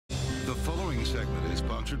following segment is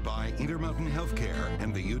sponsored by Intermountain Healthcare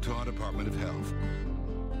and the Utah Department of Health.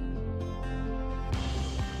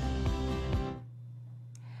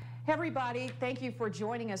 Hey everybody, thank you for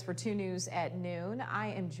joining us for 2 News at Noon.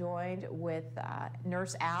 I am joined with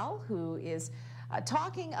Nurse Al, who is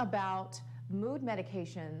talking about mood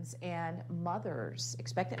medications and mothers,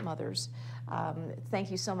 expectant mothers.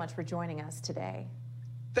 Thank you so much for joining us today.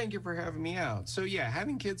 Thank you for having me out. So yeah,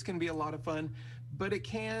 having kids can be a lot of fun, but it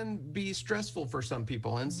can be stressful for some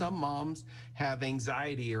people. And some moms have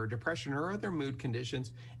anxiety or depression or other mood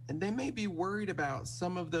conditions, and they may be worried about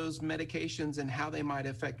some of those medications and how they might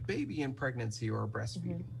affect baby in pregnancy or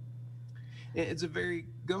breastfeeding. It's a very,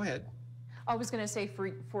 go ahead. I was going to say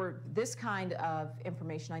for this kind of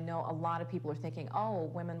information, I know a lot of people are thinking, oh,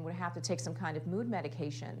 women would have to take some kind of mood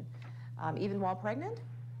medication, even while pregnant?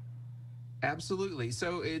 Absolutely.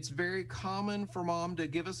 So it's very common for mom to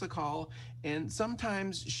give us a call, and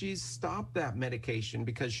sometimes she's stopped that medication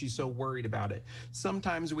because she's so worried about it.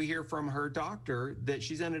 Sometimes we hear from her doctor that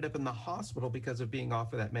she's ended up in the hospital because of being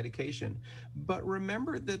off of that medication. But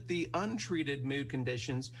remember that the untreated mood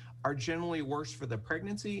conditions are generally worse for the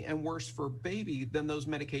pregnancy and worse for baby than those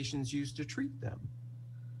medications used to treat them.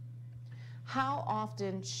 How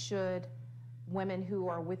often should women who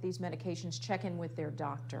are with these medications check in with their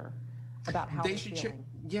doctor about how they're feeling?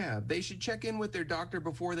 They should check in with their doctor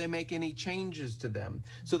before they make any changes to them.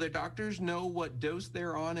 So their doctors know what dose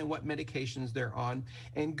they're on and what medications they're on.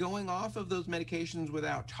 And going off of those medications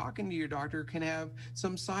without talking to your doctor can have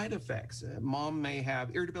some side effects. Mom may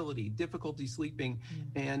have irritability, difficulty sleeping,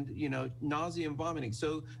 and nausea and vomiting.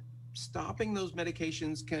 So stopping those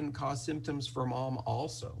medications can cause symptoms for mom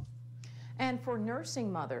also. And for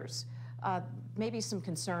nursing mothers, maybe some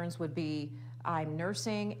concerns would be, I'm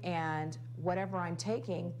nursing and whatever I'm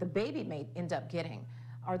taking, the baby may end up getting.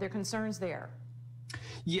 Are there concerns there?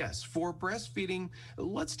 Yes, for breastfeeding,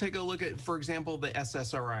 let's take a look at, for example, the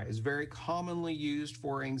SSRIs, very commonly used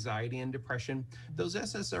for anxiety and depression. Those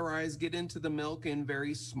SSRIs get into the milk in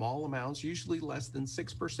very small amounts, usually less than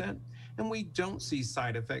 6%, and we don't see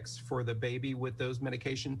side effects for the baby with those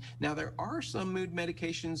medications. Now, there are some mood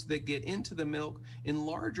medications that get into the milk in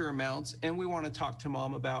larger amounts, and we want to talk to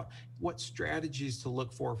mom about what strategies to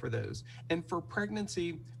look for those. And for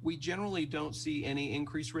pregnancy, we generally don't see any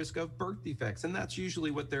increased risk of birth defects, and that's usually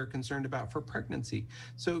what they're concerned about for pregnancy.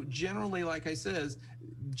 So generally, like I says,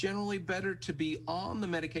 generally better to be on the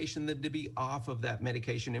medication than to be off of that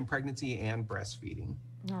medication in pregnancy and breastfeeding.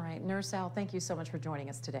 All right, Nurse Al, thank you so much for joining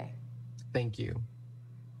us today. Thank you.